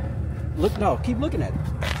your finger. Look, no, keep looking at it.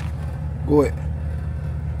 Go ahead.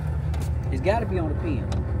 It's gotta be on the pin.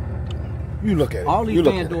 You look at it. All these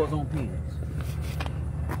fan doors on pins.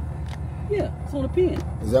 Yeah, it's on the pin.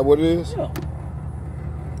 Is that what it is? Yeah.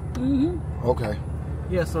 Mm-hmm. Okay.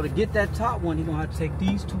 Yeah, so to get that top one, you're gonna have to take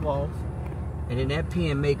these 2 off, and then that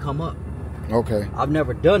pin may come up. Okay. I've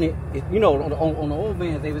never done it. You know, on the old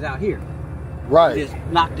vans, they was out here. Right. Just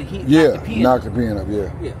knock the heat. Yeah, knock the pin. knock the pin up. Yeah.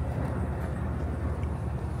 Yeah.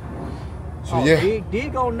 So yeah.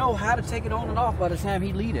 Dig gonna know how to take it on and off by the time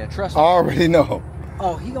he leave there. Trust me. I already know.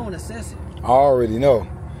 Oh, he gonna assess it. I already know.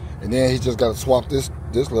 And then he just got to swap this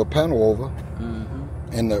little panel over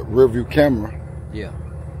and the rear view camera. Yeah.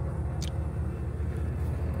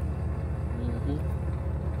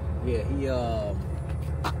 Yeah,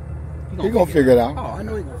 he gonna figure it out. Oh, I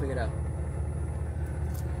know he gonna figure it out.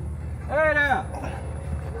 Hey there.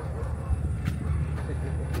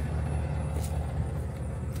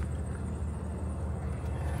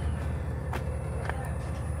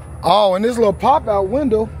 Oh, and this little pop-out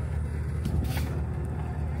window.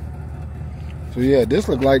 So yeah, this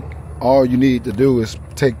look like all you need to do is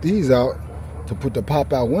take these out to put the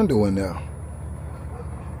pop-out window in there.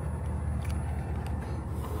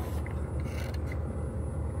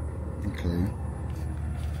 Okay.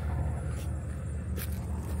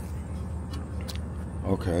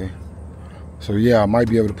 Okay. So yeah, I might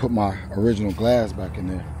be able to put my original glass back in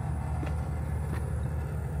there.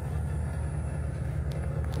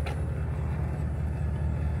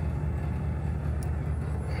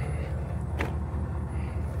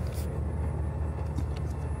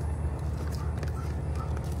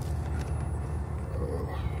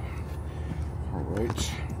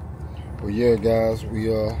 Alright. Well yeah guys,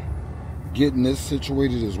 we are getting this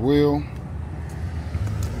situated as well.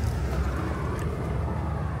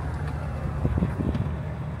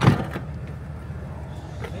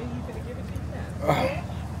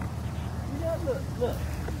 Look.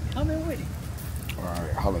 Come in with it.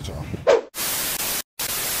 Alright, holla at y'all.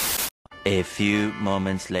 A few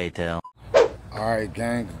moments later. Alright,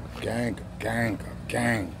 gang,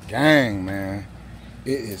 man.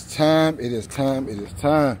 It is time.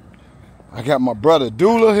 I got my brother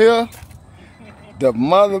Dula here. The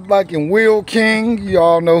motherfucking Wheel King.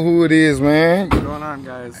 Y'all know who it is, man. What's going on,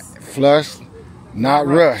 guys? Flushed, not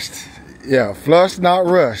rushed. Yeah, flushed, not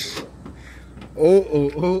rushed.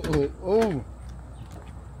 Oh.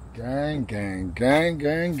 Gang.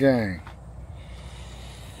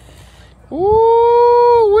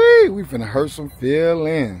 Ooh-wee. We finna hurt some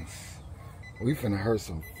feelings.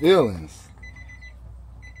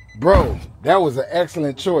 Bro, that was an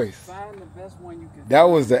excellent choice. Find the best one you can. That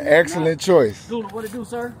was an excellent choice. Dula, what it do,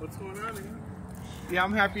 sir? What's going on, man? Yeah,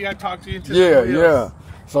 I'm happy I talked to you today. Yeah.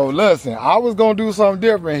 So listen, I was gonna do something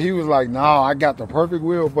different. He was like, "Nah, I got the perfect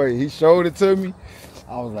wheel for you." He showed it to me.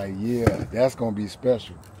 I was like, "Yeah, that's gonna be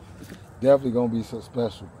special. Definitely gonna be so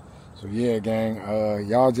special." So yeah, gang,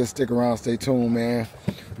 y'all just stick around, stay tuned, man.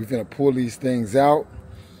 We finna pull these things out,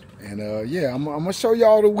 and yeah, I'm gonna show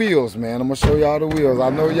y'all the wheels, man. I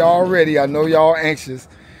know y'all ready. I know y'all anxious.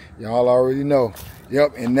 Y'all already know.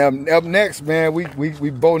 Yep. And up next, man, we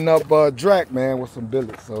bolting up Drac, man, with some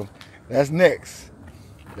billets. So that's next.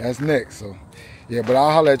 So yeah, but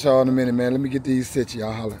I'll holler at y'all in a minute, man. Let me get these sit.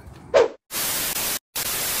 Y'all holler.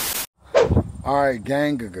 All right,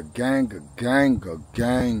 gang,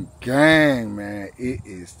 man. It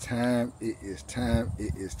is time.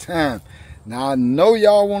 Now, I know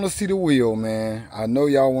y'all want to see the wheel, man.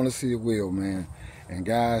 And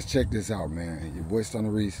guys, check this out, man. Your boy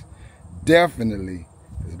Stunner Reese definitely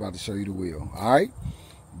is about to show you the wheel, all right?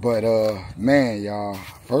 But, man, y'all,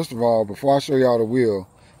 first of all, before I show y'all the wheel,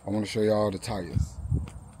 I want to show y'all the tires.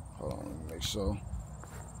 Hold on, let me make sure.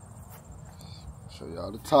 Show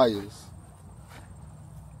y'all the tires.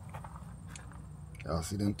 Y'all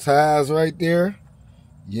see them tires right there?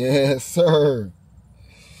 Yes, sir.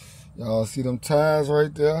 Y'all see them tires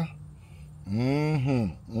right there?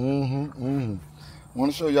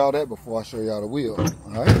 Want to show y'all that before I show y'all the wheel.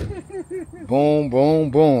 All right?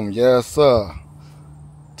 Boom. Yes, sir.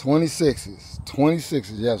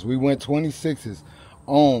 26s. Yes, we went 26s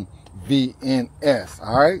on VNS.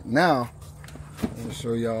 All right? Now, I'm going to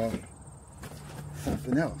show y'all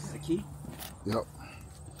something else. The key? Yep.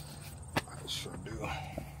 I sure do.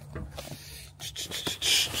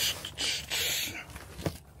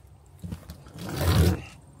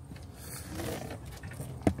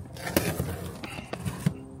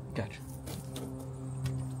 Gotcha.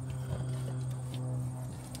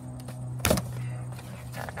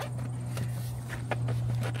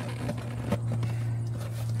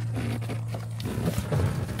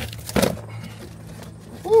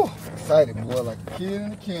 Whew, excited, boy, like a kid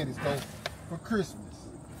in a candy store for Christmas.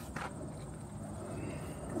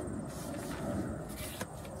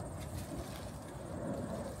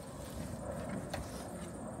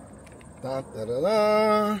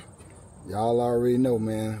 Da-da-da-da. Y'all already know,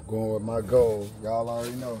 man. Going with my goal. Y'all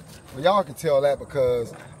already know. Well, y'all can tell that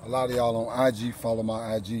because a lot of y'all on IG, follow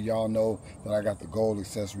my IG. Y'all know that I got the gold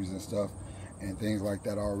accessories and stuff. and things like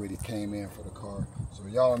that already came in for the car. So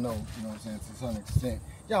y'all know, you know what I'm saying, to some extent,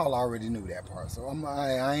 y'all already knew that part. So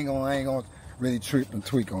I ain't gonna really trip and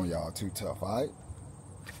tweak on y'all too tough, all right?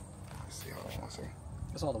 Let's see, hold on one second.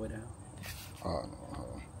 It's all the way down. Oh, no, hold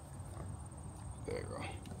on. There you go.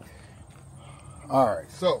 All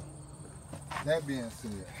right, so that being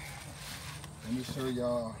said, let me show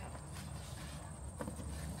y'all.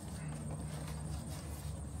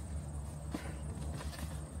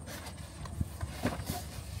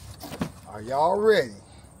 Are y'all ready?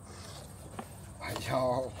 Are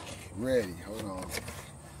y'all ready? Hold on.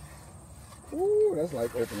 Ooh, that's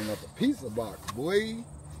like opening up a pizza box, boy.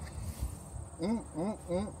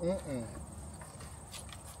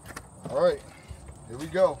 All right, here we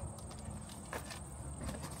go.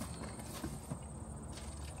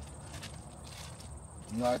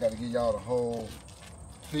 You know I gotta give y'all the whole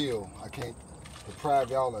feel. I can't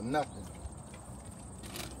deprive y'all of nothing.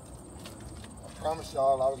 I promised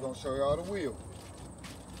y'all I was gonna show y'all the wheel.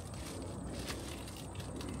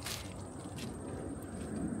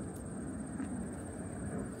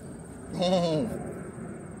 Boom.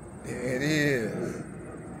 There it is.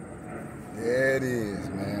 There it is,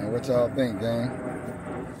 man. What y'all think, gang?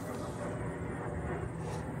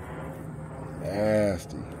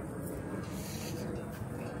 Nasty.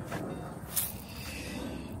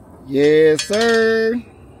 Yes, sir.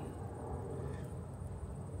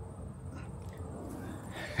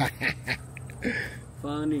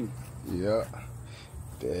 Funny. Yeah.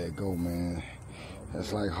 There you go, man.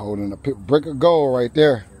 That's like holding a brick of gold right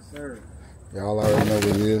there. Yes, sir. Y'all already know what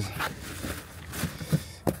it is.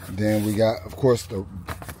 Then we got, of course, the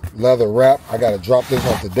leather wrap. I got to drop this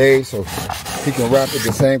off to Dave so he can wrap it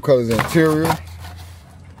the same color as the interior.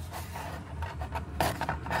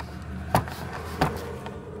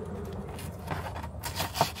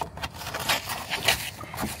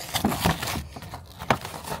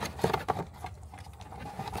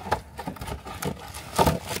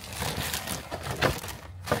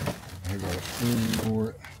 Here got a screw for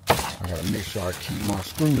it. I got to make sure I keep my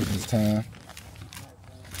screws this time.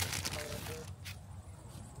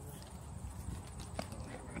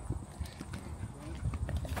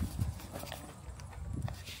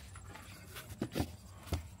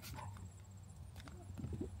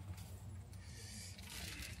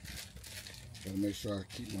 Gotta make sure I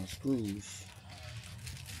keep my screws.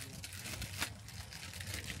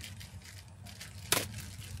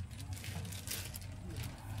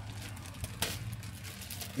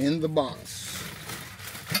 In the box.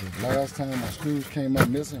 The last time my screws came up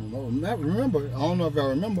missing, remember, I don't know if y'all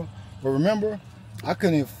remember, but remember, I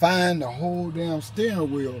couldn't find the whole damn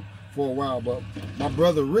steering wheel for a while, but my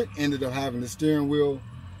brother Rick ended up having the steering wheel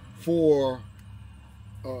for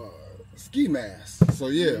ski mask. So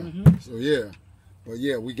yeah, but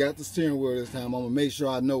yeah, we got the steering wheel this time. I'm gonna make sure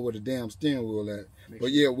I know where the damn steering wheel at.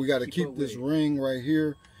 But yeah, we got to keep this ring right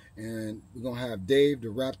here, and we're gonna have Dave to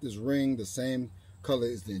wrap this ring the same color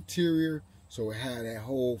as the interior, so it had that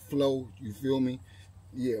whole flow. You feel me?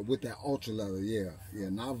 Yeah, with that ultra leather. Yeah,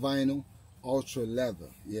 not vinyl, ultra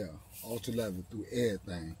leather. Yeah, ultra leather through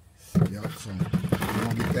everything. Yep. So we're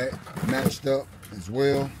gonna get that matched up as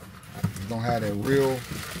well. It's gonna have that real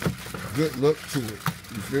good look to it.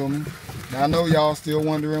 You feel me? Now I know y'all still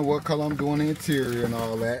wondering what color I'm doing the interior and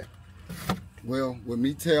all that. Well, with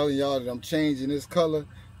me telling y'all that I'm changing this color,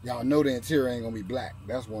 y'all know the interior ain't gonna be black.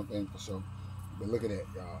 That's one thing for sure. But look at that,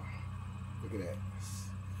 y'all. Look at that.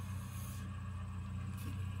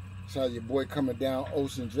 Saw your boy coming down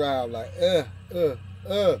Ocean Drive like, yeah, that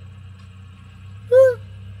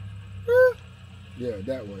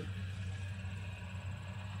way.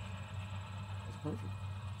 That's perfect.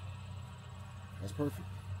 That's perfect.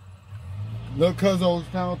 Little Cuzzo's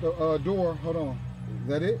found the door. Hold on. Is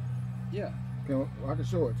that it? Yeah. I can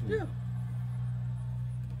show it to you. Yeah.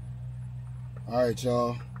 All right,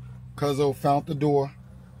 y'all. Cuzzo found the door.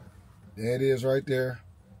 There it is right there.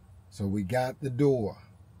 So we got the door.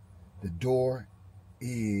 The door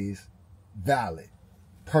is valid.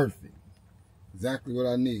 Perfect. Exactly what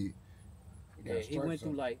I need. Yeah, he went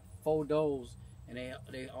through like 4 doors and they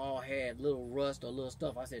all had little rust or little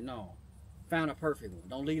stuff. I said, no. Found a perfect one.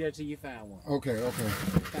 Don't leave that till you find one. Okay.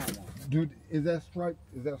 Found one. Dude, is that stripe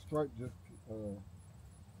just That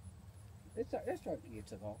stripe can get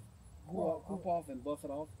took off. Coop off and buff it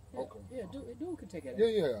off. Yeah, okay. Yeah, dude can take it out.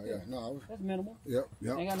 Yeah. No, that's minimal. Yep.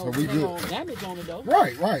 Ain't got So no, we good. no damage on it though.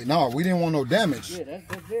 Right. No, we didn't want no damage. Yeah,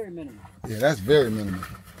 that's very minimal. Yeah, that's very minimal.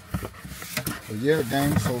 So yeah,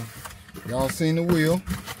 gang, so y'all seen the wheel.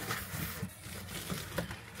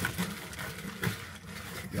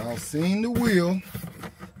 Y'all seen the wheel.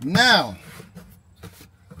 Now,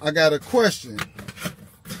 I got a question.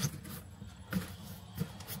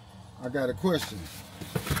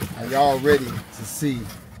 Are y'all ready to see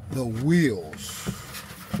the wheels?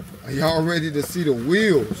 Are y'all ready to see the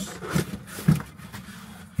wheels?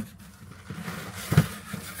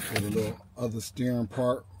 For the little other steering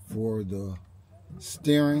part for the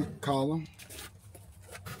steering column.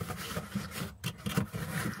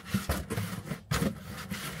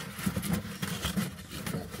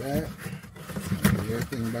 Got that.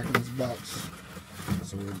 Everything back in this box.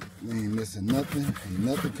 So we ain't missing nothing. Ain't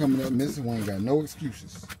nothing coming up missing. We ain't got no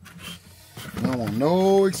excuses. We don't want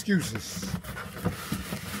no excuses.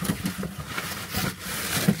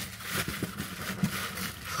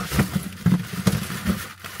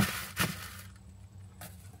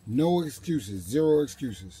 No excuses. Zero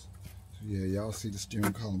excuses. So yeah, y'all see the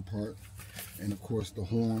steering column part. And of course the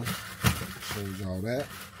horn shows y'all that.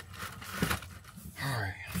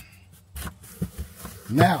 Alright.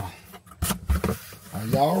 Now, are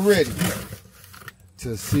y'all ready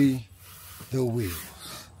to see the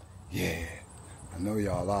wheels? Yeah, I know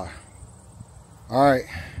y'all are. All right,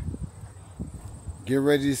 get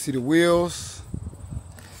ready to see the wheels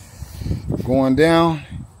going down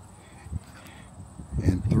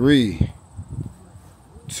in 3,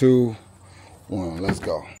 2, 1. Let's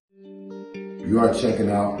go. You are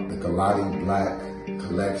checking out the GALAUDI Black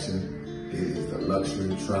Collection. It is the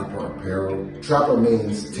luxury trapper apparel. Trapper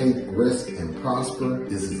means take risk and prosper.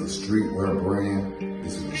 This is a streetwear brand.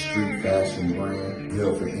 This is a street fashion brand.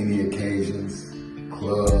 Built for any occasions,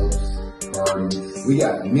 clubs, parties. We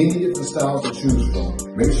got many different styles to choose from.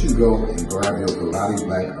 Make sure you go and grab your GALAUDI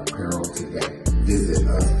Black apparel today. Visit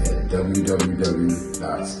us at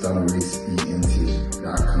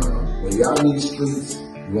www.stunnerisent.com. When you're out in these streets,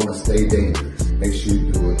 you want to stay dangerous. Make sure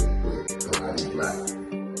you do it with GALAUDI Black.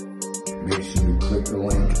 Make sure you click the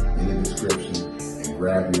link in the description and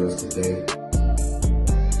grab yours today.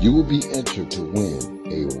 You will be entered to win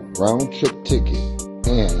a round-trip ticket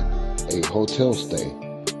and a hotel stay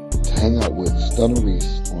to hang out with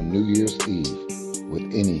Stunneris on New Year's Eve with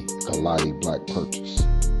any GALAUDI Black purchase.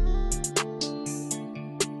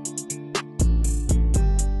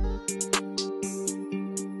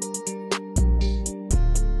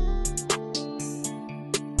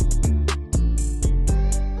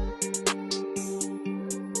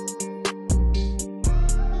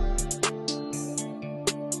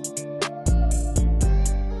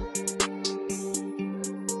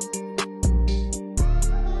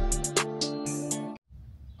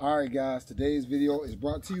 Alright guys, today's video is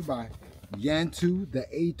brought to you by UNCUT, the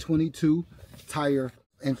A22 tire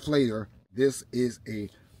inflator. This is a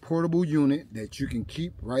portable unit that you can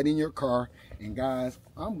keep right in your car. And guys,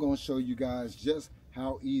 I'm going to show you guys just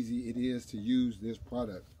how easy it is to use this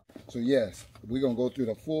product. So yes, we're going to go through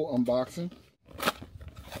the full unboxing.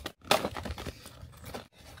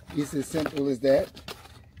 It's as simple as that.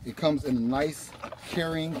 It comes in a nice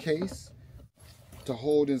carrying case to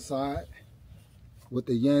hold inside with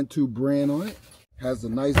the UNCUT brand on it. Has a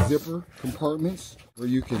nice zipper compartments where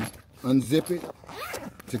you can unzip it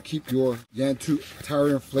to keep your UNCUT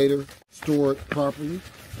tire inflator stored properly.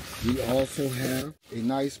 We also have a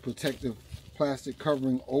nice protective plastic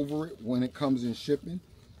covering over it when it comes in shipping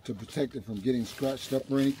to protect it from getting scratched up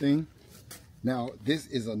or anything. Now this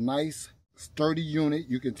is a nice sturdy unit.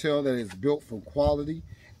 You can tell that it's built from quality,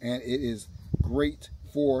 and it is great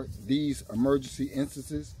for these emergency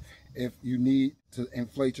instances if you need to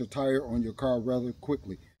inflate your tire on your car rather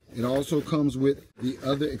quickly. It also comes with the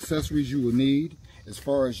other accessories you will need as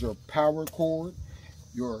far as your power cord,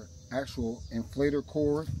 your actual inflator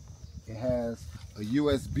cord. It has a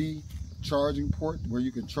USB charging port where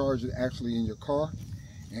you can charge it actually in your car.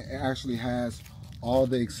 And it actually has all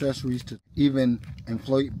the accessories to even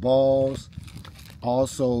inflate balls.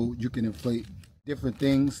 Also, you can inflate different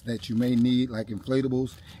things that you may need, like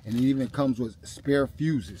inflatables, and it even comes with spare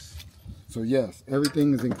fuses. So yes,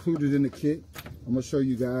 everything is included in the kit. I'm gonna show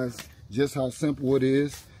you guys just how simple it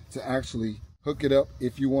is to actually hook it up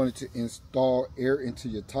if you wanted to install air into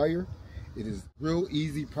your tire. It is a real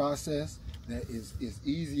easy process that is as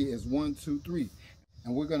easy as 1, 2, 3.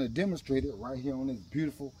 And we're gonna demonstrate it right here on this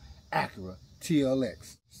beautiful Acura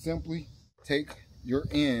TLX. Simply take your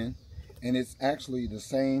end, and it's actually the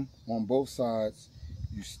same on both sides.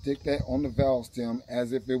 You stick that on the valve stem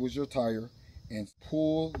as if it was your tire and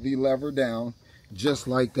pull the lever down just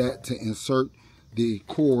like that to insert the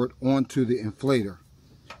cord onto the inflator.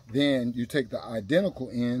 Then you take the identical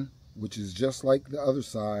end, which is just like the other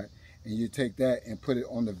side, and you take that and put it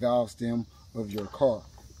on the valve stem of your car.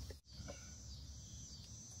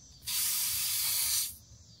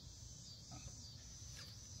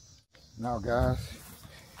 Now guys,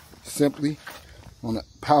 simply want to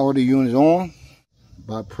power the unit on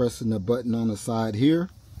by pressing the button on the side here.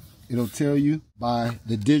 It'll tell you by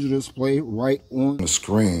the digital display right on the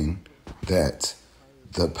screen that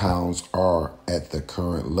the pounds are at the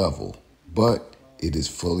current level, but it is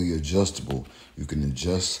fully adjustable. You can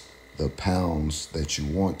adjust the pounds that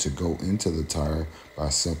you want to go into the tire by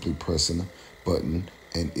simply pressing a button,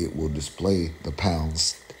 and it will display the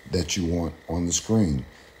pounds that you want on the screen.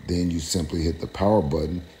 Then you simply hit the power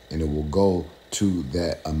button and it will go to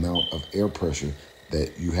that amount of air pressure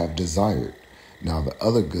that you have desired. Now, the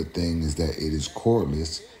other good thing is that it is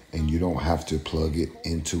cordless and you don't have to plug it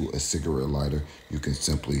into a cigarette lighter. You can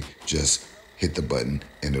simply just hit the button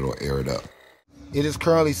and it'll air it up. It is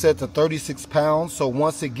currently set to 36 pounds, so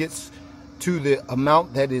once it gets to the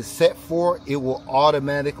amount that is set for, it will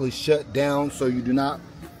automatically shut down so you do not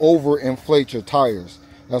overinflate your tires.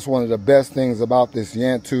 That's one of the best things about this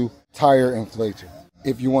UNCUT tire inflator.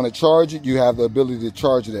 If you want to charge it, you have the ability to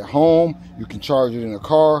charge it at home. You can charge it in a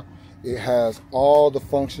car. It has all the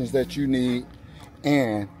functions that you need.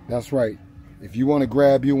 And that's right, if you want to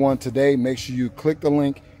grab you one today, make sure you click the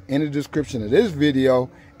link in the description of this video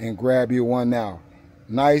and grab you one now.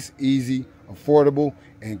 Nice, easy, affordable,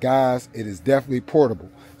 and guys, it is definitely portable.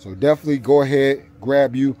 So definitely go ahead,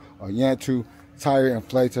 grab you a UNCUT tire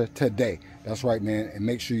inflator today. That's right, man, and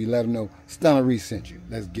make sure you let them know Stunner Reese sent you.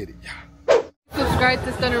 Let's get it. Subscribe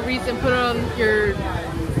to Stunner Reese and put it on your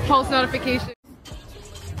post notification.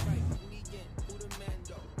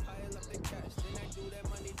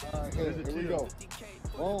 Alright, here we go.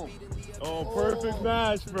 Boom. Oh, perfect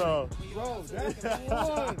match, bro. Bro, that's the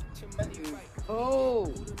one. That is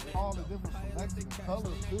cold. All the different Mexican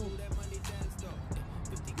colors, too.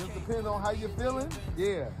 Just depends on how you're feeling.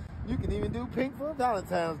 Yeah. You can even do pink for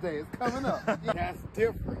Valentine's Day. It's coming up. That's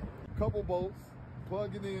different. Couple bolts,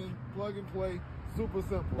 plug it in, plug and play. Super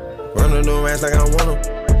simple. Run the racks like I want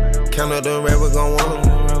them. Count up the red, we gon'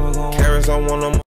 want them. Carrots, I want them.